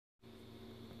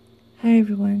Hi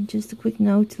everyone, just a quick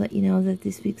note to let you know that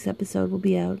this week's episode will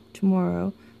be out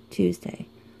tomorrow, Tuesday.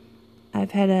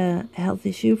 I've had a health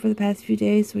issue for the past few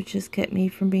days, which has kept me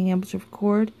from being able to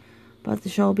record, but the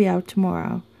show will be out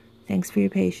tomorrow. Thanks for your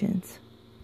patience.